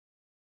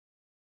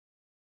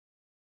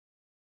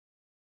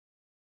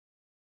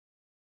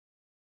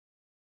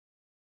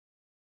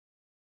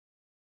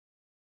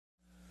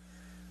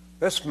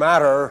This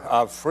matter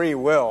of free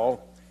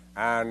will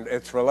and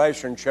its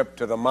relationship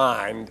to the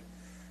mind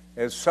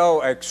is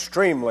so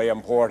extremely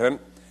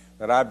important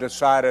that I've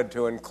decided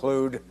to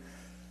include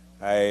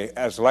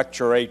as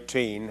Lecture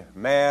 18,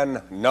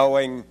 Man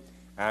Knowing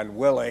and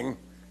Willing,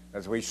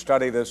 as we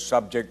study this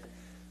subject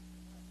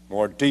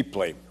more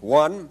deeply.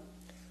 1,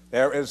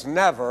 there is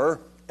never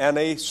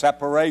any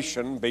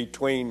separation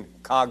between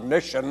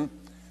cognition,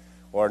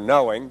 or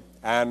knowing,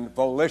 and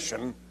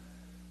volition,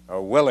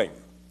 or willing.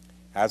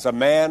 As a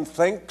man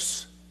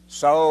thinks,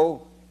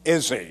 so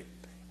is he.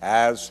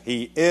 As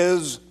he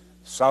is,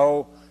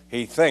 so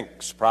he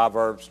thinks.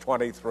 Proverbs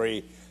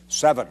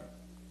 23:7.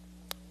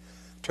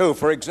 2,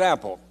 for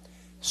example,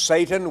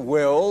 Satan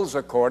wills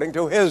according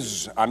to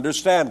his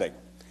understanding.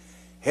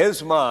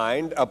 His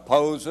mind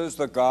opposes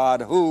the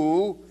God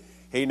who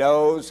he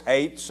knows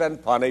hates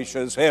and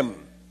punishes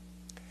him.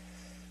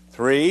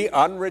 3,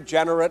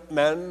 unregenerate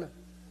men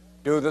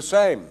do the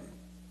same.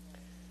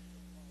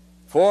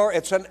 For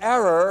it's an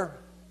error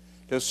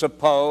to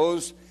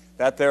suppose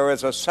that there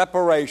is a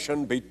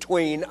separation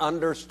between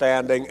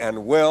understanding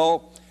and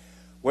will,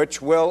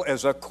 which will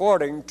is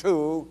according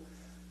to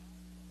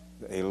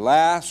the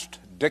last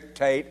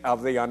dictate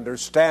of the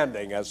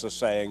understanding, as the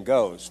saying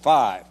goes.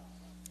 5,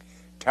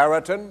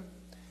 Territon,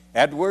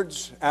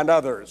 Edwards, and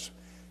others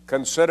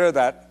consider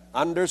that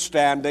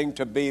understanding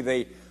to be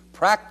the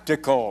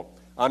practical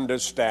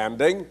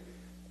understanding,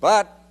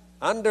 but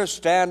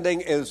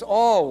understanding is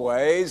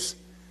always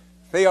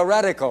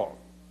theoretical.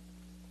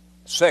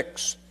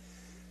 6,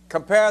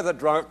 compare the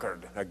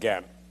drunkard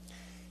again.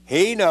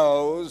 He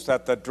knows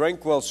that the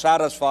drink will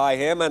satisfy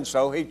him, and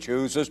so he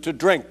chooses to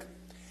drink.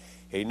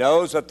 He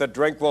knows that the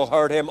drink will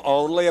hurt him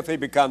only if he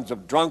becomes a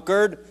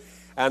drunkard,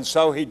 and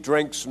so he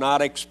drinks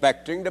not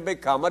expecting to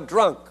become a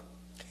drunk.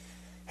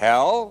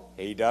 Hell,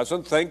 he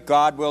doesn't think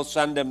God will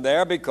send him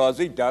there because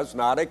he does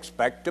not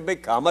expect to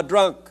become a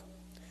drunk.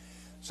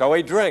 So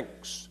he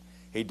drinks.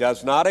 He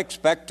does not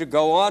expect to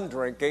go on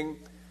drinking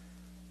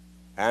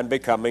and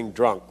becoming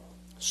drunk.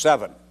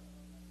 7,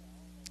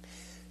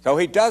 so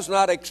he does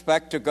not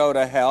expect to go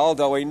to hell,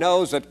 though he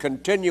knows that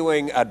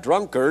continuing a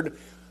drunkard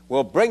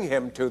will bring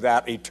him to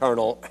that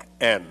eternal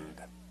end.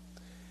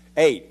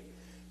 8,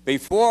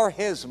 before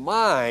his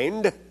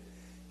mind,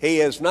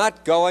 he is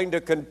not going to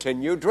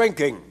continue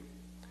drinking.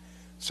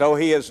 So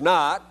he is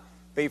not,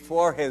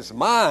 before his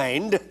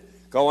mind,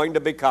 going to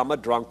become a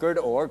drunkard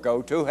or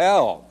go to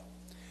hell.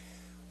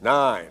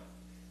 9,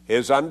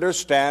 his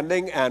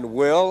understanding and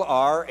will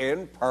are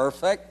in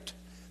perfect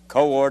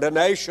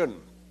coordination.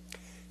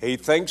 He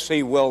thinks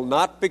he will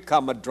not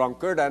become a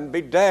drunkard and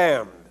be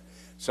damned,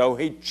 so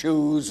he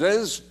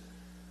chooses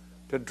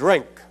to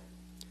drink.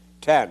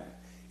 10,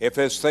 if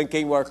his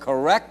thinking were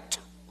correct,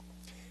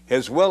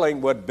 his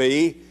willing would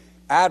be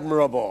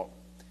admirable.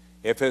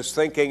 If his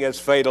thinking is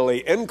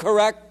fatally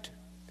incorrect,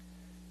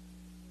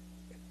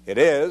 it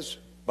is,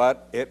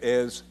 but it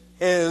is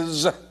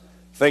his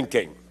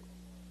thinking.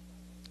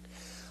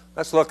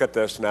 Let's look at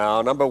this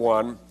now. Number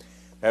 1,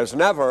 there's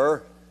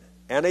never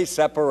any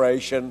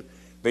separation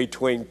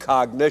between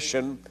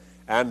cognition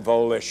and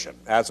volition.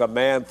 As a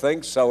man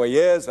thinks, so he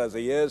is. As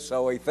he is,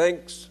 so he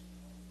thinks.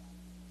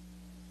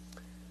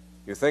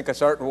 You think a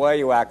certain way,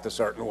 you act a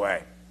certain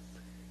way.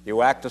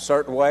 You act a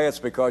certain way, it's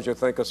because you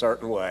think a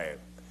certain way.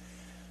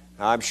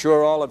 I'm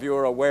sure all of you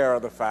are aware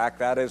of the fact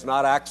that is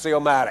not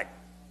axiomatic.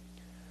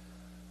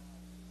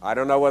 I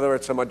don't know whether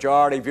it's a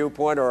majority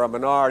viewpoint or a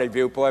minority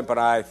viewpoint, but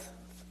I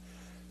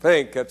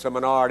think it's a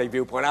minority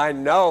viewpoint. I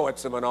know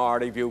it's a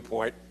minority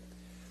viewpoint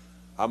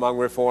among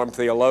Reformed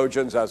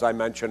theologians, as I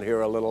mention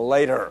here a little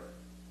later,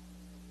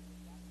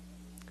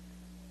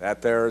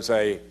 that there's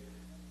a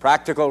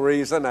practical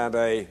reason and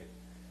a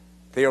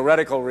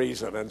theoretical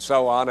reason and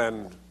so on,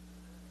 and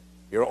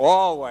you're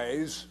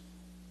always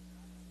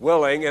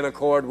willing in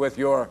accord with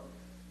your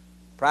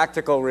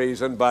practical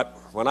reason. But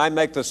when I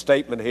make the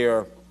statement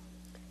here,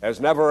 there's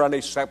never any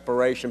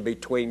separation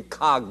between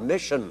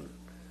cognition,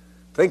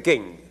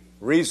 thinking,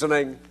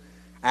 reasoning,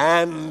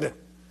 and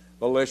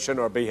volition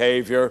or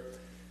behavior.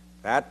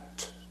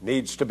 That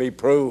needs to be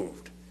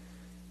proved.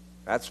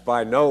 That's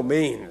by no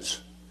means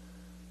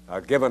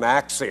a given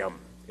axiom,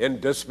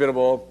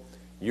 indisputable,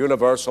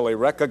 universally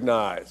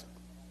recognized.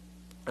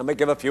 Let me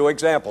give a few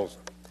examples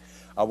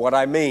of what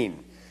I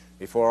mean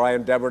before I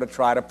endeavor to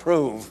try to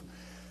prove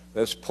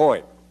this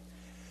point.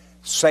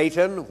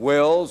 Satan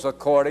wills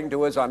according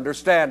to his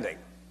understanding.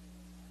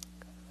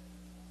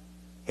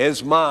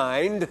 His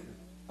mind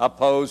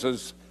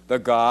opposes the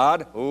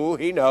God who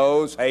he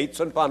knows hates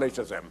and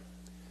punishes him.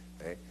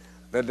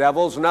 The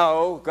devils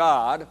know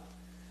God,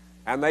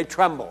 and they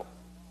tremble.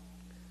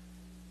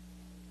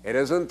 It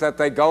isn't that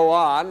they go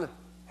on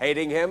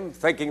hating him,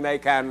 thinking they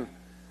can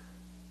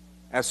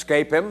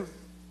escape him.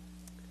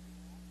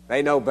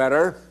 They know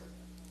better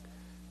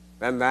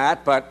than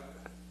that, but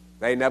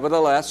they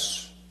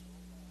nevertheless,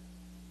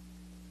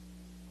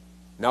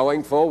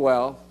 knowing full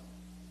well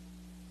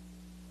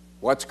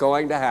what's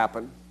going to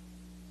happen,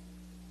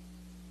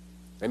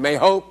 they may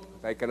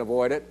hope they can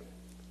avoid it,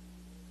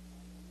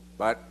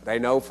 But they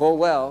know full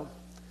well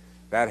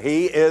that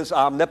he is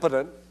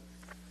omnipotent,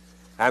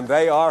 and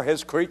they are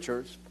his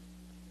creatures,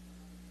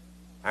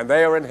 and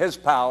they are in his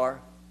power.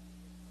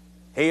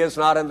 He is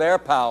not in their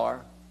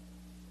power.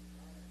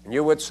 And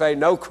you would say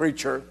no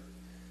creature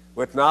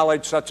with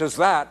knowledge such as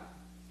that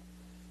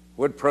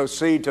would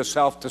proceed to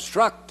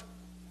self-destruct.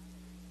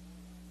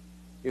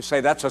 You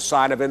say that's a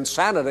sign of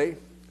insanity,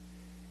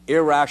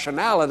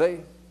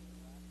 irrationality,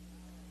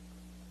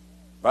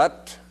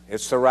 but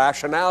it's the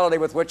rationality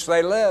with which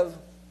they live.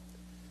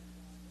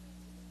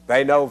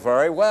 They know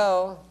very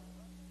well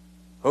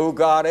who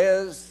God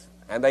is,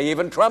 and they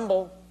even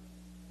tremble.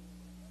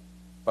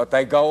 But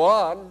they go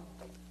on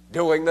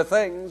doing the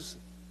things,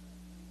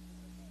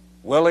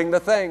 willing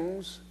the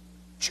things,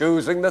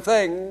 choosing the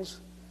things,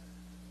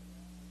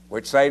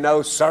 which they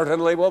know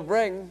certainly will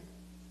bring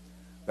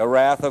the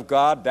wrath of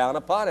God down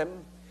upon him.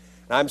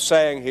 And I'm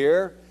saying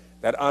here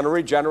that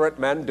unregenerate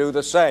men do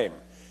the same.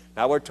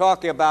 Now, we're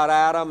talking about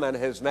Adam and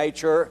his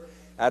nature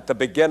at the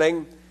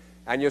beginning,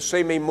 and you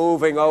see me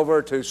moving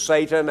over to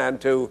Satan and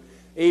to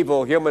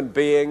evil human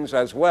beings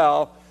as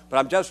well, but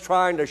I'm just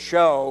trying to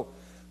show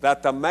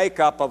that the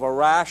makeup of a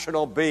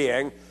rational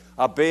being,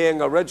 a being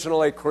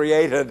originally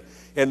created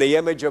in the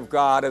image of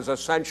God, is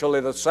essentially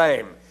the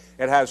same.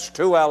 It has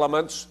two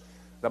elements,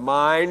 the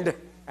mind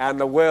and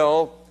the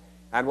will,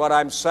 and what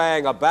I'm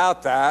saying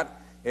about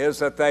that is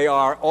that they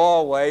are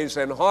always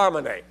in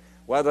harmony,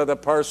 whether the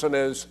person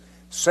is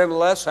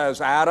sinless as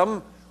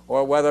Adam,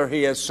 or whether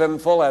he is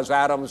sinful as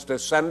Adam's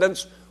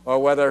descendants,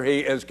 or whether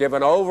he is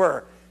given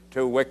over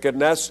to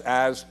wickedness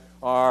as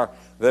are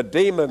the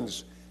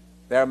demons.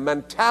 Their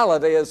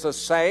mentality is the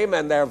same,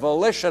 and their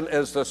volition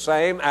is the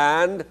same,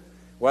 and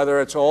whether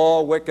it's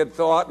all wicked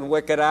thought and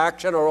wicked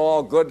action or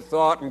all good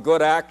thought and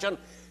good action,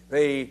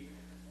 the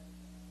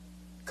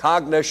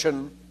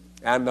cognition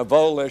and the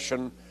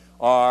volition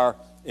are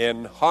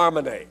in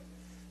harmony.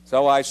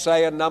 So I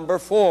say in number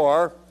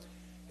 4,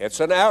 it's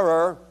an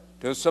error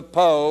to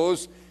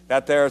suppose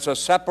that there's a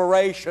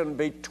separation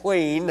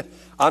between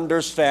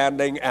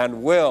understanding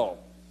and will.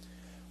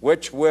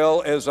 Which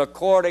will is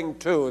according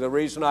to, the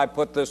reason I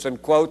put this in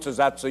quotes is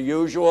that's the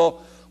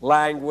usual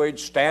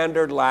language,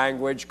 standard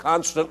language,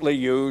 constantly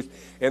used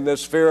in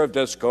this sphere of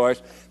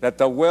discourse, that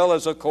the will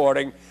is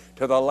according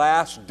to the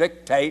last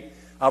dictate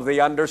of the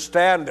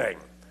understanding.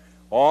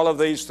 All of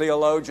these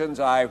theologians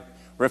I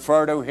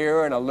refer to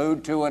here and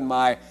allude to in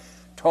my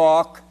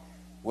talk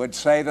would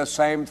say the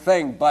same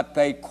thing, but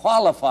they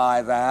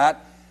qualify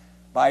that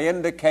by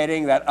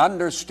indicating that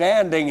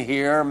understanding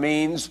here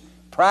means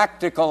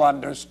practical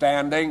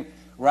understanding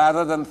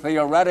rather than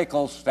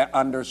theoretical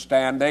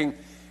understanding,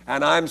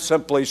 and I'm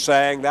simply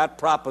saying that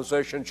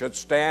proposition should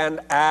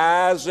stand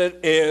as it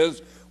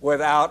is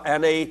without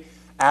any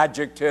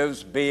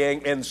adjectives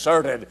being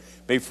inserted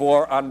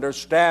before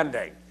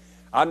understanding.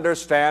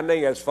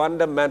 Understanding is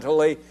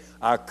fundamentally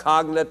a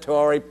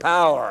cognitory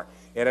power.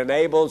 It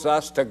enables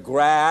us to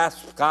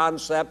grasp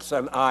concepts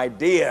and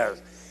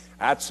ideas.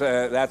 That's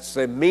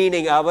the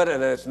meaning of it,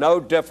 and it's no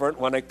different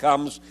when it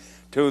comes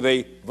to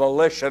the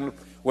volition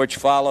which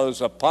follows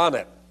upon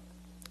it.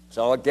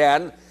 So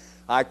again,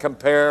 I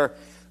compare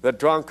the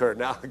drunkard.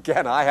 Now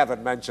again, I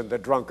haven't mentioned the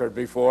drunkard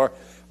before,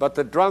 but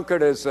the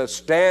drunkard is a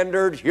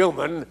standard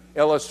human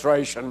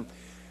illustration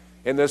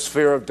in this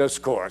sphere of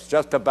discourse.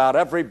 Just about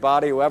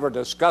everybody who ever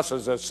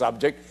discusses this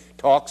subject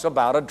talks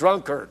about a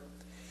drunkard.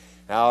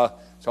 Now,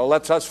 so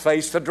let's us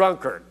face the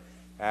drunkard.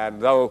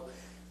 And though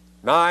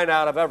 9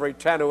 out of every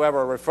 10 who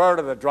ever refer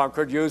to the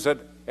drunkard use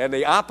it in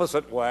the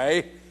opposite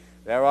way,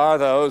 there are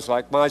those,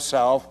 like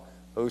myself,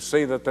 who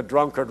see that the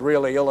drunkard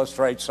really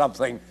illustrates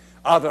something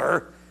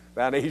other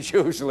than he's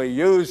usually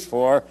used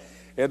for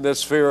in this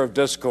sphere of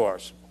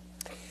discourse.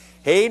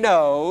 He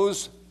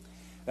knows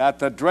that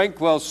the drink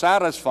will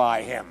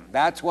satisfy him.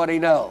 That's what he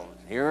knows.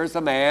 Here's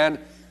the man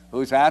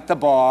who's at the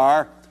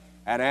bar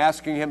and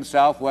asking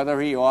himself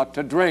whether he ought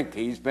to drink.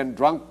 He's been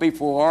drunk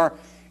before.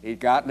 He's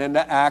gotten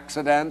into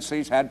accidents.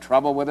 He's had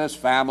trouble with his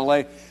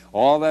family.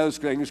 All those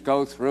things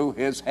go through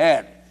his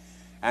head.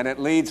 And it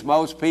leads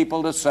most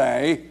people to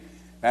say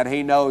that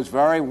he knows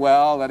very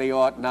well that he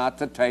ought not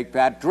to take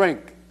that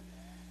drink.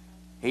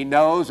 He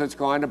knows it's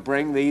going to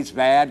bring these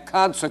bad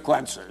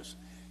consequences.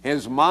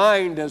 His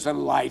mind is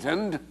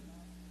enlightened,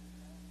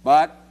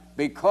 but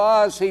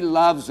because he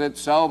loves it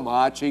so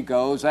much, he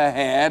goes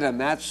ahead, and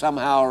that's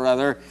somehow or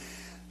other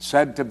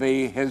said to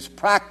be his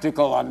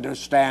practical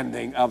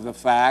understanding of the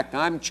fact.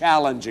 I'm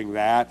challenging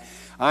that.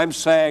 I'm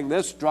saying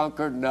this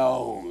drunkard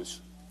knows.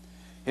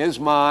 His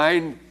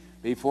mind,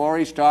 before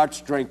he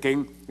starts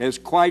drinking, is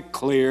quite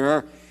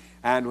clear,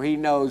 and he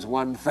knows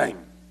one thing,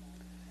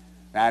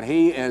 that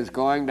he is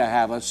going to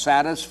have a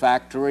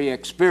satisfactory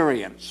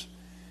experience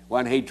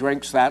when he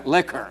drinks that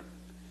liquor.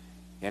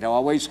 It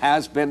always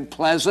has been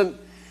pleasant,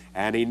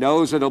 and he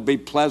knows it'll be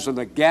pleasant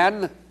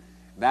again.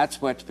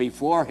 That's what's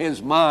before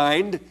his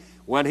mind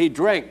when he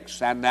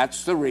drinks, and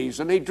that's the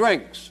reason he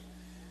drinks.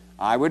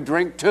 I would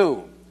drink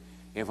too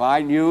if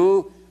I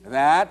knew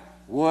that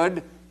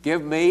would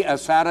give me a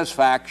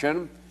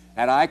satisfaction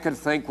that I could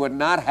think would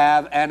not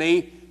have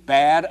any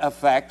bad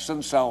effects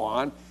and so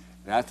on,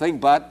 nothing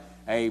but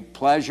a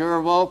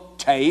pleasurable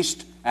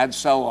taste and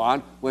so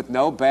on with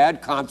no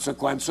bad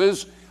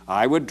consequences,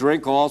 I would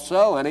drink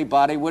also.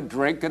 Anybody would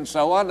drink and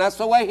so on. That's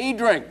the way he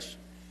drinks.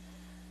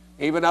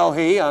 Even though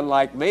he,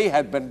 unlike me,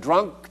 had been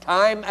drunk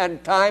time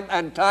and time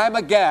and time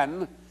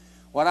again,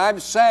 what I'm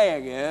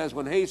saying is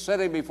when he's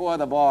sitting before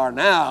the bar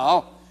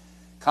now,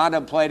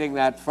 contemplating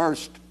that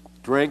first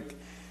drink,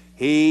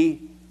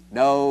 he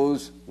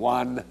knows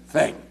one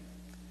thing.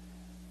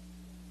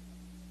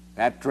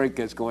 That drink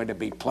is going to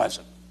be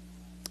pleasant.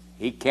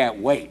 He can't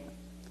wait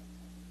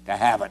to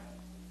have it.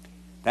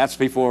 That's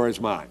before his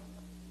mind.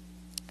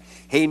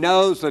 He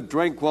knows the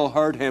drink will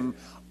hurt him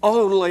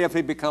only if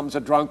he becomes a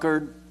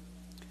drunkard,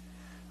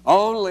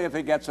 only if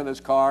he gets in his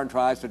car and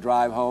tries to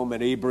drive home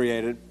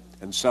inebriated,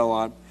 and so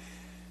on.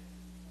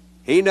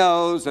 He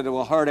knows that it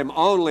will hurt him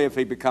only if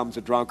he becomes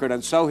a drunkard,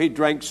 and so he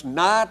drinks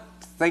not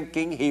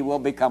thinking he will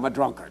become a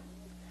drunkard.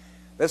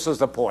 This is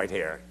the point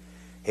here.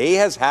 He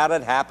has had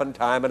it happen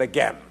time and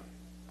again.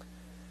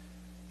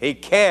 He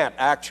can't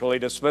actually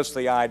dismiss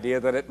the idea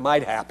that it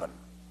might happen.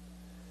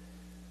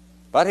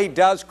 But he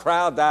does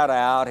crowd that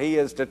out. He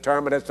is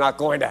determined it's not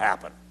going to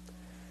happen.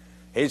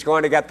 He's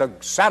going to get the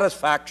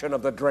satisfaction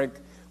of the drink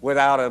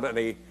without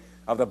any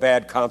of the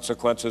bad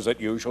consequences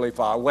that usually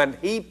follow. When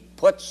he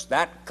puts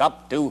that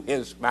cup to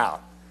his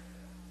mouth,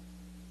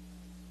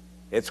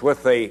 it's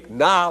with the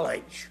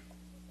knowledge,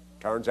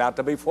 turns out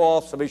to be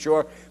false to be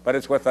sure, but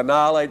it's with the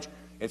knowledge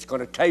it's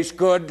going to taste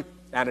good,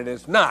 and it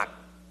is not,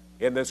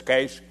 in this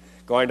case,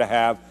 going to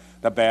have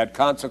the bad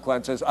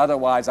consequences.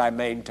 Otherwise, I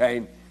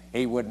maintain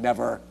he would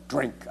never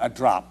drink a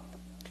drop.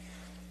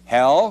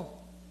 Hell,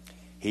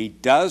 he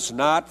does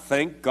not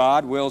think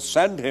God will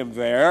send him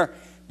there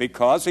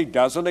because he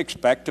doesn't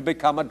expect to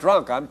become a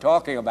drunk. I'm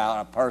talking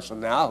about a person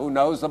now who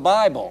knows the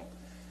Bible,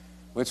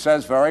 which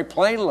says very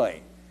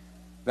plainly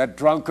that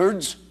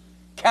drunkards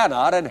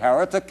cannot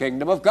inherit the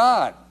kingdom of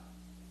God.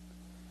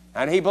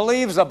 And he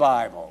believes the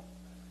Bible,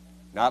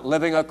 not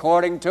living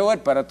according to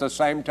it, but at the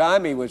same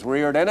time he was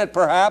reared in it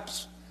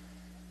perhaps,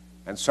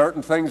 and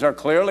certain things are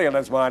clearly in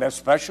his mind,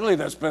 especially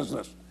this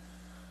business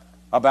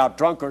about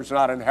drunkards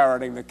not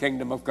inheriting the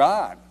kingdom of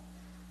God.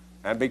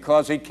 And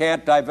because he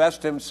can't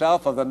divest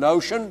himself of the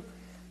notion,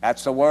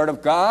 that's the Word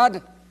of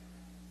God,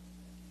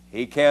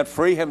 he can't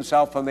free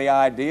himself from the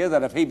idea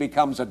that if he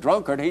becomes a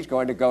drunkard, he's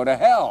going to go to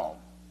hell.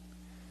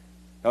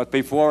 So it's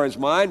before his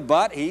mind,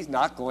 but he's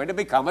not going to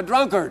become a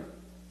drunkard.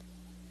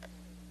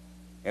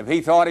 If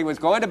he thought he was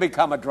going to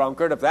become a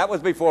drunkard, if that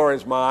was before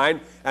his mind,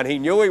 and he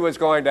knew he was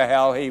going to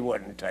hell, he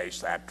wouldn't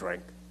taste that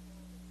drink.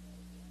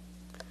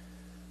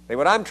 See,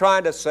 what I'm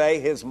trying to say,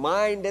 his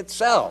mind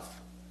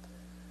itself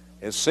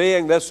is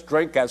seeing this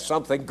drink as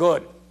something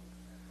good,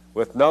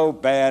 with no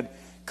bad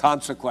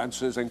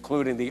consequences,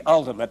 including the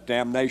ultimate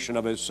damnation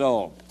of his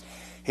soul.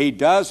 He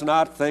does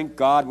not think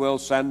God will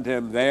send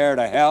him there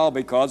to hell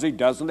because he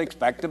doesn't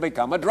expect to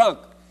become a drunk.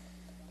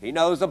 He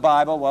knows the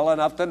Bible well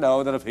enough to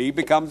know that if he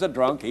becomes a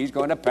drunk, he's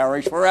going to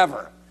perish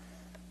forever.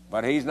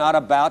 But he's not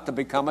about to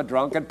become a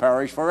drunk and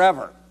perish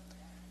forever.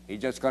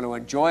 He's just going to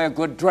enjoy a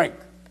good drink.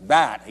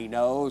 That he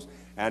knows,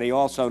 and he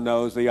also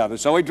knows the other.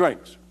 So he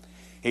drinks.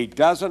 He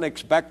doesn't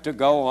expect to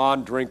go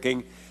on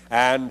drinking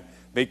and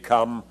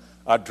become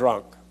a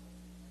drunk.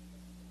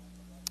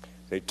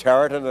 See,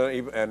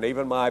 Tarrant and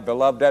even my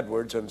beloved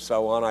Edwards and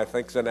so on, I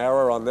think, is an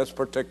error on this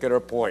particular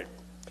point.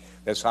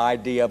 This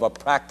idea of a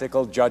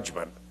practical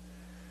judgment.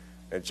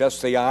 It's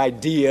just the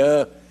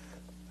idea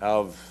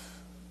of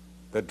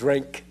the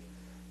drink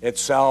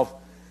itself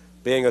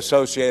being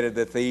associated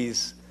with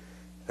these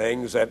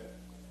things that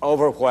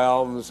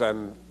overwhelms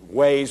and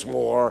weighs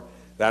more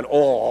than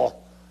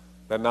all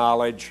the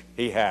knowledge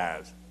he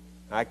has.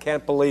 I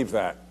can't believe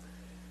that.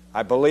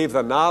 I believe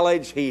the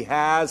knowledge he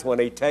has when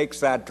he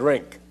takes that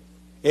drink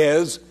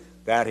is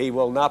that he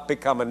will not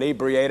become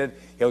inebriated.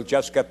 He'll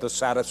just get the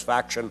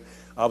satisfaction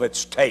of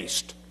its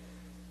taste.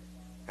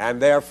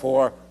 And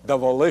therefore, the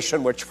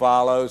volition which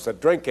follows the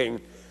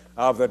drinking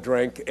of the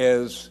drink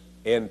is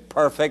in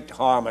perfect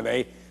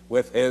harmony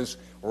with his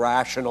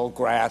rational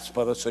grasp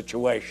of the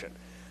situation.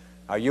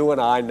 Now, you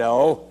and I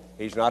know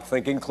he's not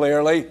thinking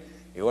clearly.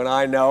 You and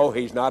I know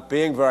he's not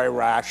being very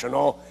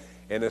rational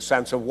in the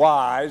sense of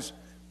wise.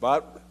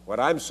 But what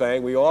I'm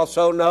saying, we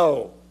also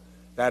know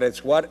that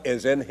it's what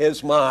is in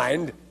his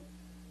mind,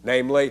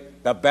 namely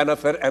the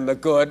benefit and the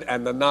good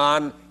and the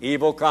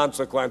non-evil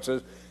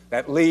consequences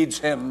that leads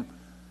him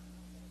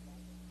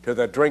to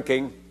the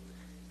drinking,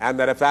 and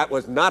that if that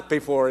was not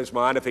before his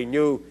mind, if he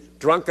knew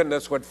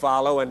drunkenness would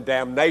follow and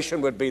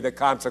damnation would be the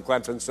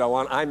consequence and so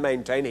on, I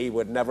maintain he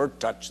would never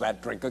touch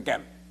that drink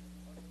again.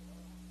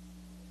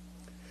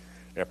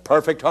 In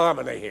perfect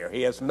harmony here.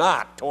 He is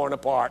not torn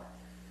apart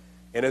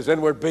in his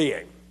inward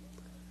being.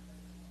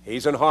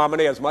 He's in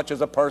harmony as much as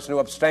a person who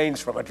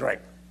abstains from a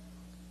drink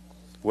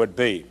would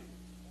be.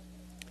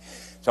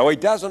 So he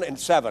doesn't, in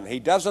 7, he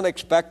doesn't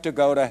expect to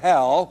go to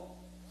hell,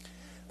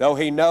 though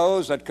he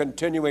knows that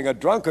continuing a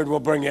drunkard will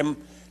bring him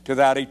to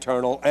that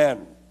eternal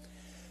end.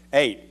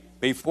 8,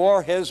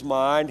 before his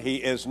mind, he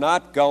is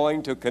not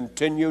going to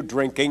continue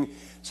drinking,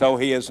 so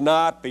he is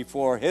not,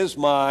 before his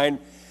mind,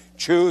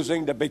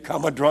 choosing to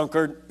become a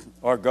drunkard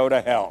or go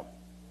to hell.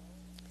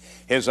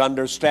 His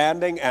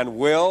understanding and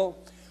will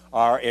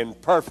are in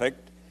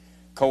perfect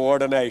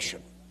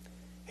coordination.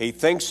 He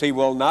thinks he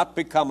will not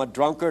become a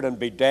drunkard and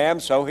be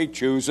damned, so he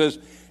chooses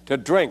to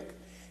drink.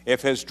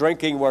 If his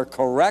drinking were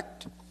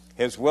correct,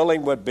 his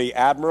willing would be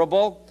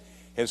admirable.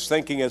 His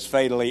thinking is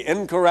fatally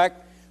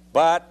incorrect,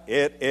 but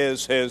it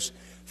is his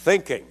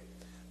thinking.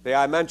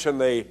 I mentioned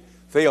the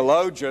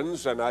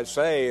theologians, and I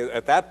say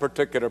at that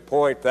particular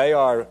point they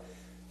are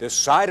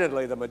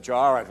decidedly the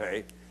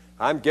majority.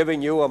 I'm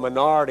giving you a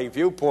minority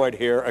viewpoint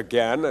here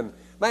again, and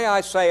may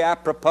I say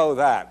apropos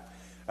that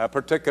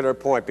particular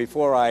point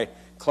before I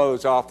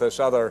close off this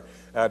other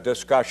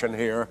discussion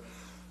here.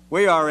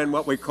 We are in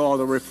what we call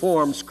the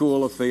Reformed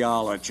School of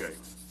Theology.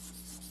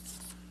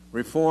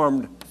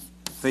 Reformed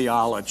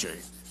theology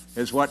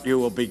is what you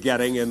will be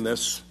getting in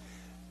this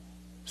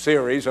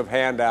series of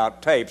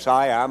handout tapes.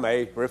 I am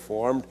a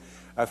Reformed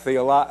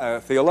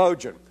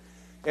theologian.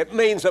 It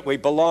means that we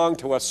belong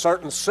to a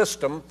certain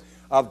system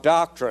of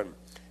doctrine.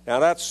 Now,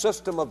 that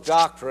system of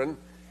doctrine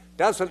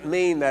doesn't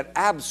mean that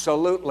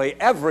absolutely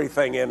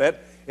everything in it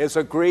is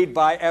agreed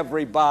by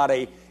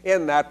everybody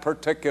in that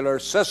particular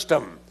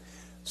system.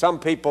 Some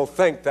people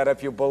think that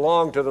if you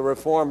belong to the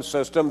Reformed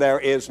system, there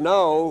is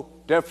no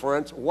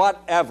difference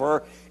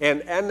whatever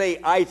in any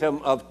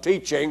item of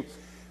teaching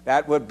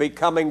that would be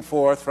coming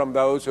forth from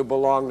those who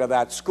belong to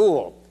that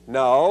school.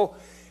 No,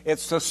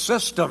 it's the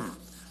system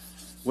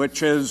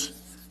which is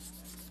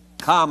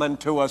common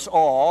to us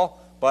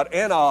all, but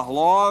in a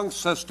long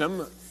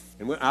system,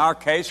 in our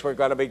case, we're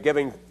going to be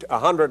giving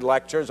 100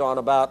 lectures on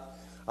about,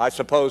 I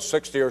suppose,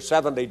 60 or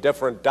 70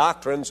 different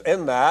doctrines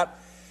in that,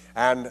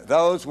 and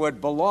those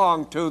would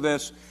belong to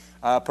this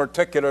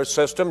particular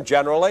system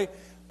generally,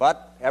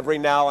 but every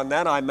now and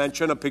then I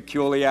mention a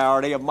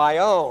peculiarity of my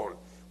own,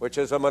 which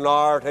is a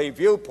minority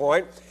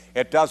viewpoint.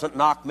 It doesn't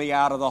knock me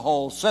out of the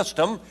whole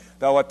system,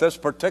 though at this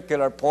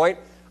particular point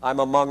I'm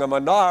among a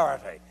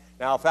minority.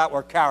 Now, if that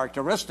were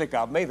characteristic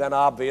of me, then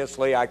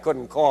obviously I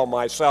couldn't call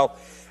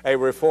myself a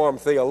Reformed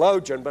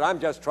theologian, but I'm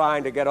just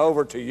trying to get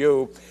over to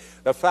you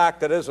the fact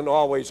that isn't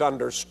always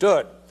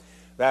understood,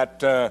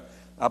 that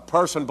a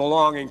person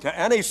belonging to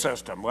any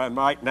system, and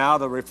right now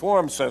the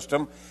Reformed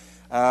system,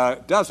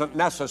 doesn't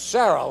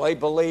necessarily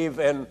believe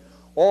in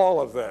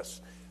all of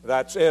this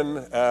that's in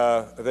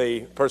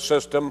the per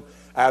system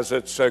as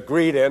it's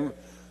agreed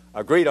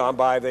on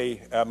by the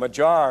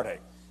majority.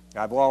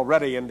 I've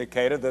already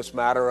indicated this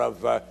matter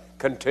of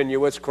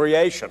continuous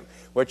creation,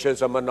 which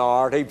is a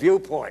minority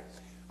viewpoint.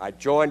 I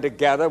join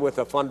together with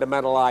the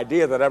fundamental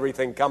idea that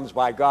everything comes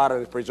by God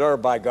and is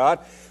preserved by God,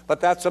 but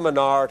that's a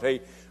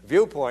minority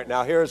viewpoint.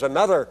 Now, here's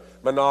another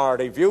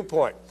minority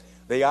viewpoint.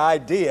 The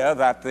idea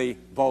that the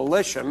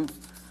volition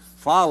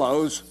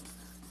follows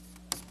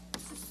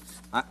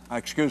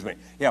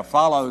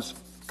follows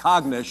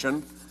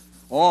cognition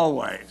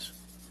always.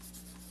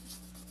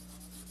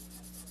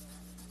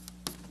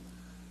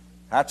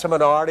 That's a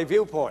minority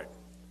viewpoint.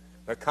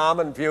 The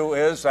common view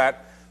is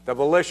that the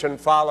volition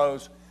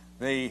follows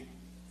the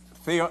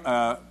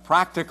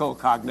practical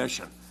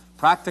cognition,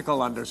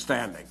 practical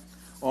understanding,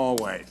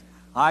 always.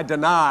 I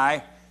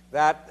deny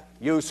that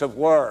use of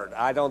word.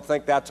 I don't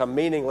think that's a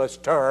meaningless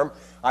term.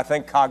 I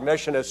think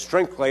cognition is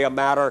strictly a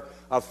matter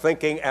of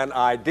thinking and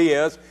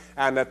ideas,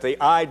 and that the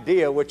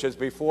idea which is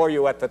before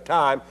you at the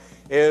time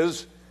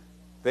is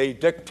the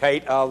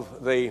dictate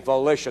of the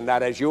volition,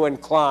 that is, you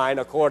incline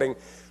according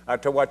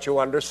to what you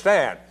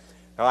understand.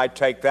 Now, I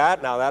take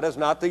that. Now, that is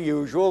not the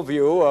usual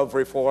view of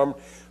Reformed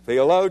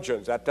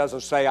theologians. That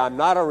doesn't say I'm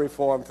not a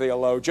Reformed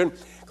theologian,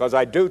 because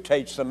I do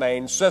teach the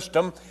main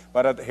system,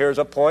 but here's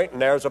a point,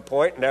 and there's a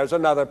point, and there's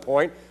another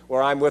point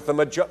where I'm with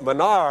the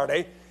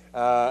minority,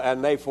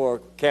 and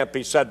therefore can't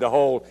be said to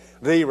hold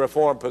the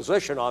Reformed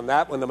position on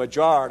that when the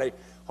majority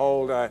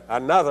hold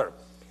another.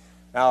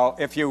 Now,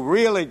 if you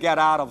really get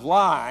out of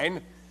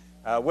line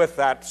with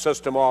that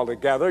system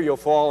altogether, you'll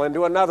fall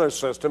into another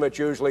system. It's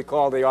usually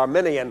called the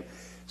Arminian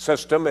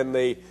system in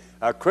the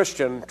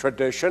Christian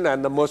tradition,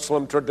 and the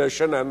Muslim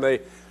tradition, and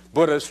the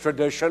Buddhist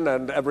tradition,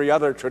 and every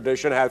other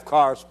tradition have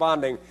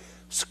corresponding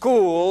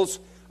schools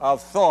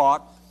of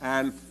thought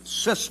and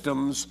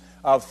systems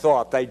of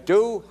thought. They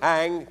do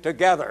hang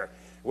together.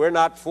 We're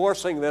not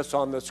forcing this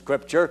on the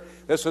Scripture.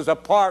 This is a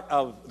part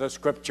of the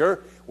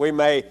Scripture. We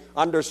may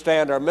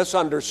understand or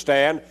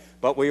misunderstand,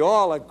 but we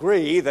all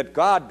agree that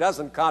God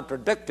doesn't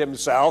contradict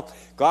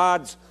himself.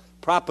 God's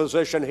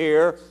proposition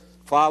here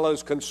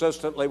follows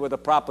consistently with the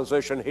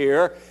proposition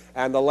here,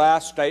 and the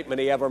last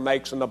statement he ever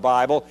makes in the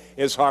Bible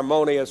is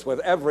harmonious with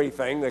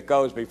everything that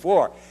goes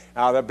before.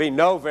 Now, there'd be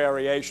no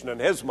variation in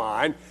his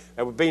mind.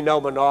 There would be no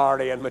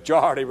minority and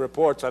majority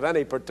reports at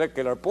any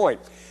particular point.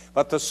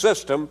 But the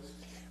system,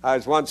 I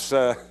was once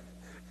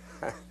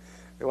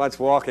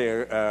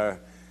walking,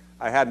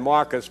 I had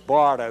Marcus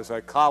Bart as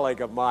a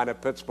colleague of mine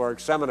at Pittsburgh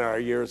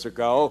Seminary years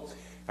ago,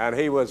 and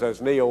he was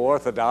as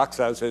neo-orthodox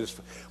as his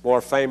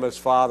more famous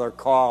father,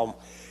 Karl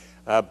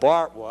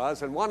Barth,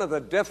 was. And one of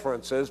the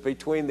differences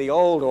between the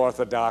old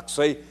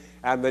orthodoxy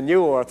and the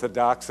new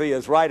orthodoxy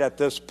is right at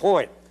this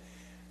point.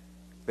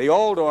 The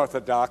old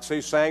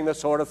orthodoxy saying the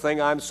sort of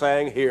thing I'm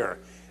saying here.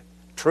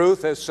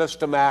 Truth is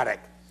systematic.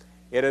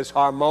 It is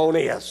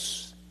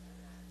harmonious.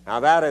 Now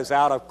that is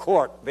out of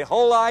court. The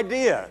whole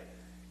idea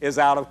is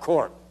out of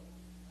court.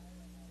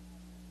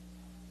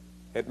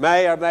 It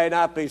may or may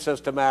not be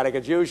systematic.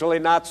 It's usually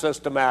not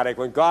systematic.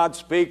 When God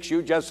speaks,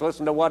 you just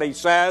listen to what he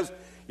says.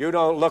 You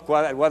don't look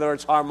whether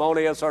it's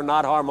harmonious or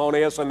not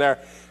harmonious, and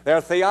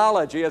their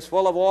theology is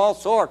full of all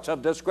sorts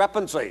of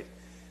discrepancies.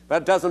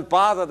 That doesn't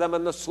bother them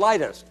in the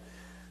slightest.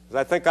 As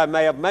I think I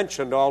may have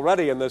mentioned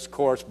already in this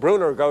course,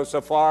 Bruner goes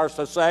so far as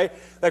to say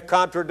that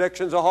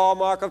contradiction is a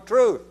hallmark of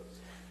truth.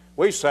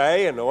 We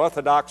say in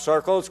Orthodox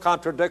circles,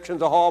 contradiction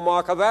is a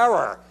hallmark of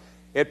error.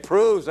 It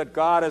proves that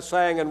God is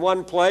saying in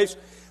one place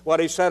what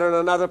he said in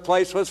another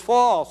place was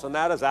false, and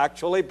that is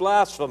actually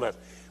blasphemous.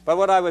 But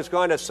what I was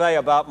going to say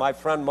about my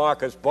friend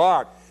Marcus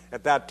Barth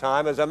at that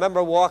time is I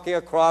remember walking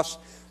across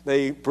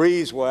the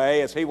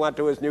breezeway as he went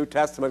to his New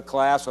Testament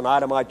class and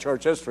I to my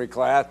church history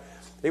class.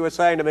 He was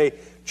saying to me,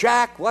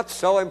 "Jack, what's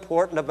so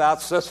important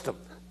about system?"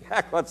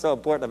 Jack, what's so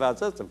important about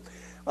system?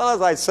 Well,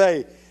 as I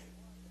say,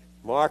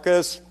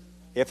 Marcus,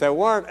 if there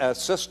weren't a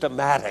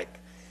systematic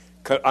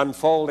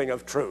unfolding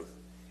of truth,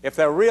 if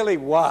there really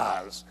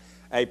was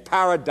a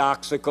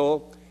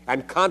paradoxical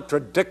and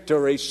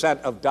contradictory set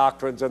of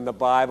doctrines in the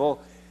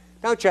Bible,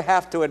 don't you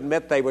have to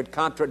admit they would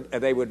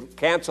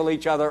cancel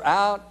each other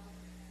out,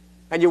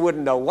 and you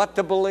wouldn't know what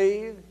to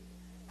believe?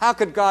 How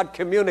could God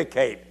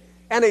communicate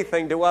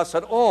anything to us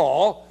at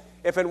all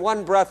if in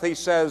one breath he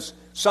says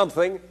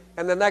something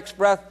and the next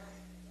breath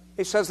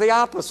he says the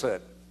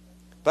opposite?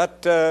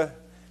 But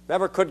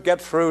never could get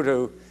through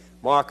to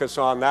Marcus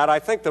on that. I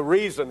think the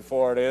reason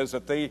for it is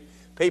that the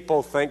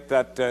people think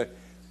that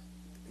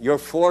you're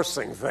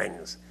forcing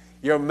things.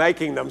 You're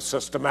making them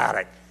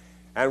systematic.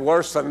 And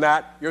worse than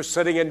that, you're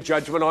sitting in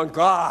judgment on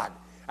God,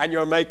 and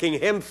you're making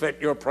him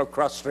fit your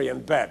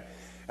procrustean bed,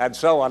 and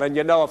so on. And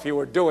you know, if you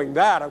were doing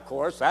that, of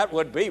course, that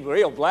would be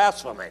real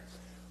blasphemy.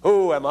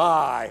 Who am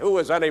I? Who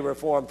is any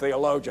Reformed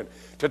theologian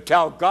to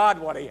tell God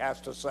what he has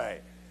to say?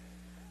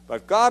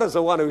 But God is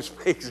the one who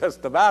speaks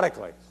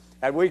systematically.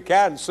 And we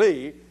can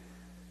see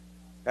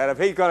that if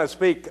he's going to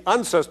speak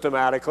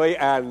unsystematically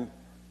and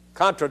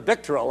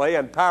contradictorily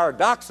and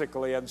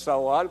paradoxically and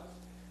so on,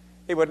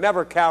 he would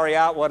never carry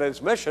out what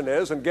his mission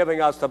is in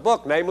giving us the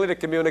book, namely to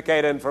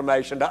communicate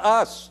information to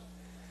us.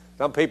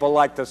 Some people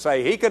like to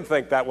say he can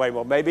think that way.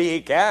 Well, maybe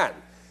he can.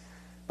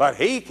 But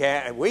he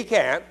can't, and we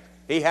can't.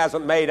 He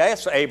hasn't made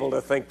us able to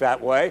think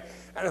that way.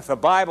 And if the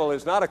Bible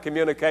is not a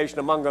communication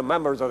among the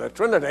members of the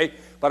Trinity,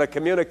 but a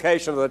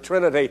communication of the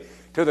Trinity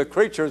to the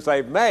creatures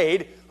they've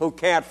made, who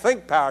can't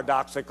think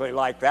paradoxically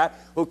like that,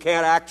 who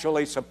can't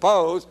actually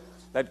suppose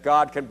that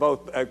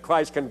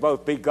Christ can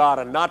both be God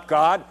and not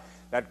God,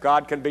 that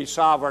God can be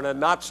sovereign and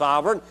not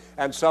sovereign,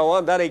 and so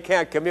on, then he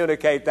can't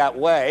communicate that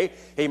way.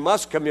 He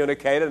must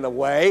communicate in a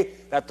way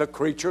that the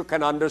creature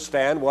can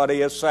understand what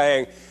he is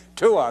saying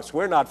to us.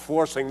 We're not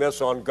forcing this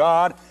on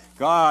God.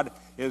 God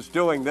is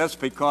doing this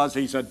because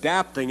he's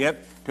adapting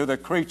it to the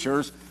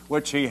creatures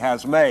which he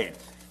has made.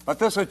 But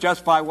this is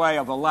just by way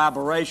of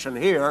elaboration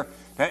here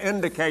to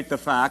indicate the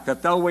fact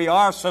that though we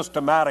are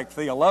systematic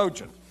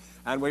theologians,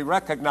 and we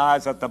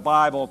recognize that the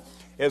Bible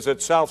is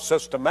itself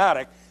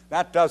systematic,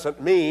 that doesn't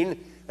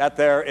mean that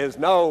there is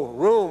no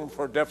room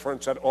for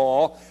difference at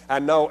all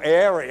and no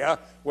area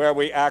where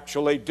we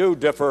actually do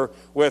differ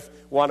with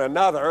one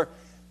another,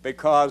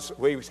 because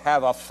we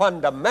have a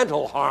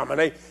fundamental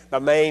harmony. The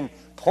main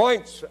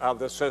points of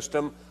the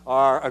system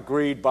are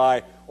agreed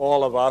by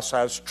all of us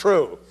as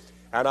true.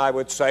 And I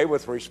would say,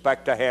 with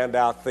respect to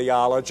Handout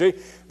theology,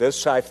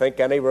 this, I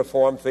think any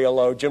Reformed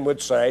theologian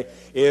would say,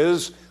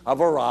 is a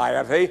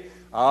variety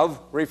of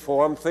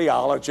Reformed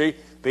theology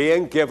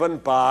being given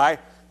by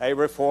a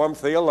Reformed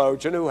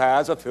theologian who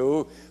has a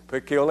few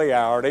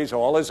peculiarities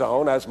all his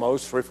own, as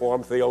most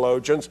Reformed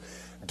theologians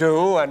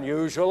do, and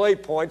usually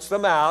points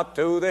them out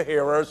to the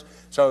hearers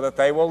so that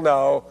they will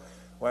know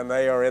when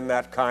they are in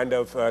that kind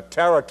of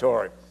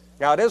territory.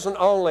 Now, it isn't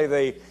only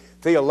the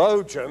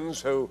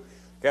theologians who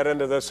get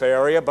into this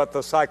area, but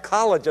the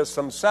psychologists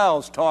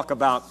themselves talk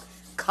about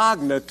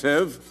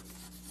cognitive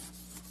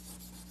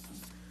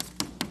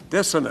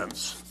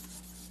dissonance.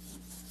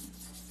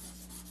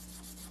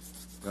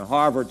 The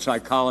Harvard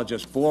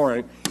psychologist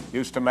Boring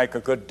used to make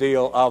a good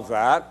deal of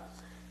that.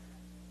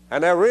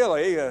 And they're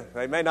really,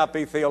 they may not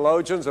be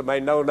theologians, they may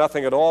know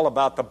nothing at all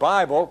about the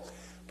Bible,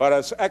 but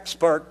as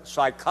expert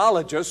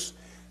psychologists,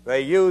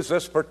 they use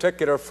this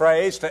particular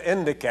phrase to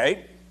indicate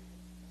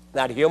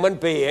that human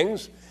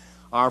beings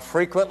are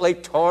frequently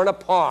torn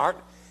apart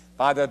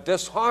by the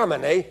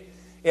disharmony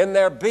in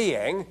their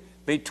being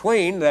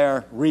between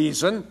their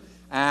reason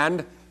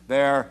and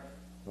their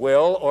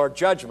will or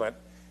judgment.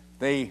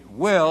 The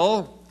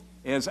will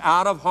is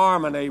out of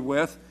harmony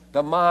with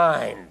the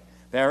mind.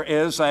 There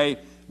is a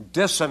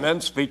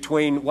dissonance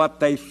between what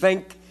they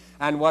think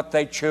and what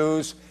they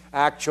choose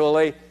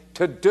actually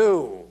to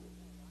do.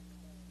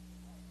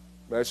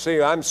 Now,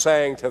 see, I'm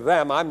saying to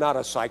them, I'm not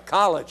a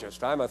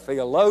psychologist, I'm a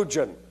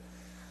theologian.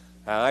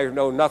 I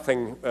know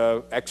nothing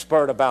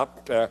expert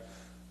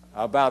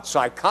about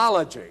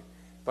psychology,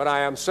 but I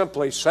am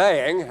simply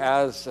saying,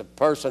 as a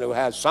person who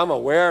has some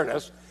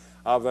awareness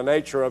of the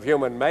nature of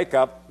human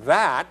makeup,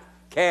 that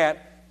can't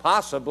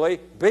possibly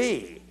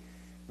be.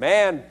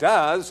 Man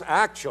does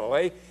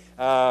actually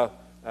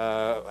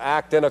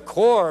act in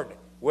accord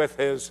with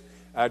his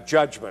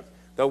judgment.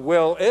 The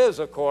will is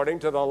according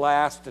to the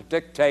last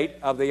dictate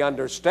of the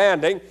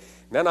understanding.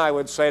 Then I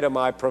would say to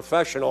my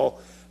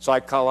professional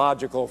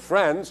psychological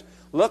friends,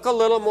 look a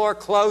little more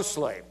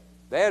closely.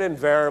 They'd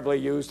invariably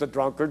use the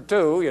drunkard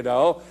too, you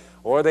know,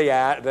 or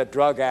the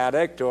drug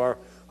addict or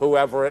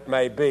whoever it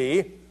may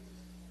be.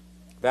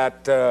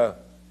 That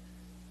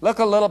look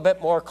a little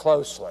bit more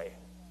closely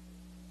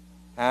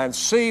and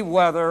see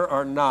whether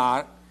or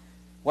not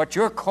what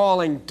you're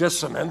calling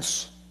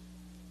dissonance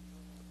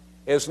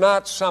is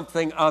not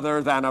something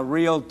other than a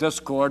real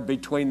discord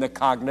between the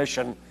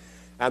cognition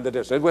and the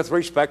dissonance. With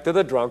respect to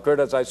the drunkard,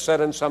 as I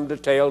said in some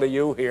detail to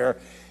you here,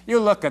 you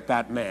look at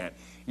that man.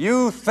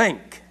 You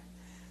think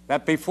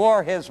that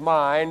before his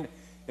mind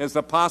is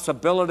the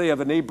possibility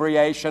of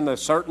inebriation, the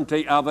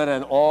certainty of it,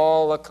 and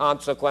all the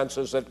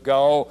consequences that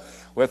go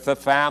with the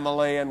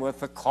family and with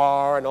the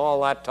car and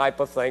all that type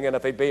of thing, and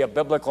if he be a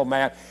biblical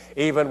man,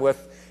 even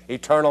with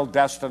eternal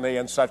destiny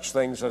and such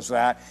things as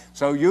that.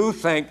 So you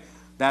think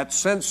that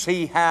since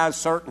he has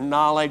certain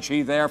knowledge,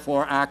 he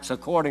therefore acts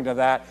according to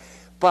that.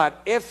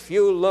 But if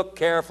you look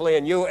carefully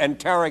and you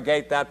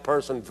interrogate that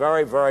person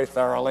very, very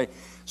thoroughly,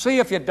 see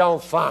if you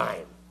don't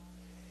find,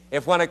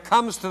 if when it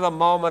comes to the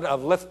moment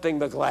of lifting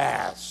the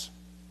glass,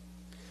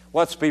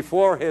 what's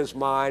before his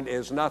mind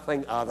is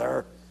nothing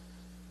other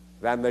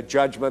than the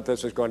judgment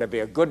this is going to be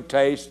a good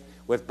taste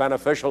with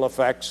beneficial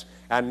effects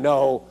and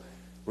no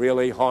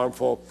really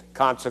harmful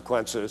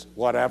consequences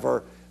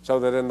whatever, so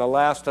that in the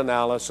last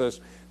analysis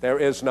there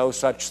is no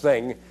such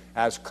thing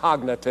as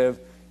cognitive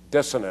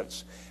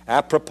dissonance.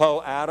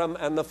 Apropos Adam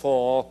and the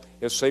fall,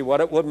 you see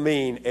what it would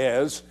mean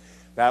is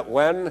that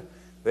when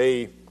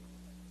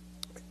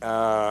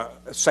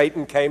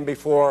Satan came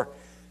before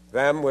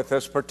them with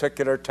this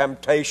particular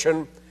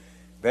temptation,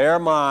 their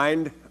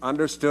mind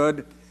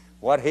understood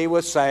what he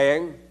was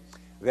saying,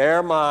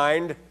 their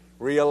mind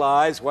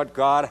realized what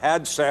God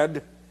had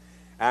said,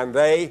 and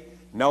they,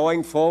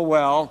 knowing full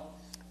well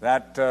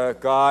that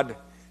God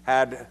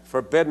had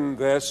forbidden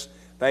this,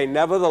 they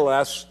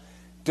nevertheless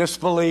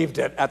disbelieved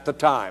it at the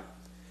time.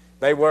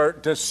 They were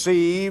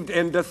deceived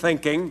into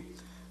thinking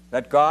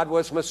that God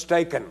was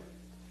mistaken.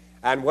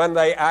 And when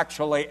they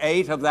actually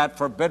ate of that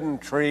forbidden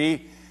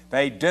tree,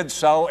 they did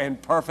so in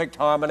perfect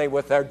harmony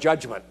with their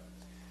judgment.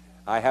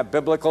 I have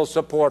biblical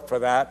support for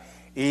that.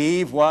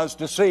 Eve was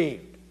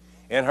deceived.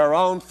 In her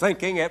own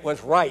thinking, it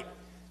was right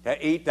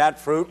to eat that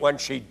fruit when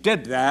she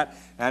did that,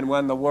 and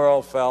when the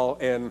world fell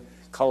in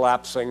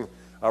collapsing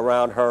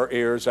around her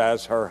ears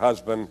as her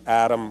husband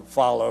Adam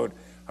followed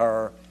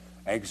her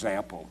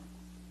example.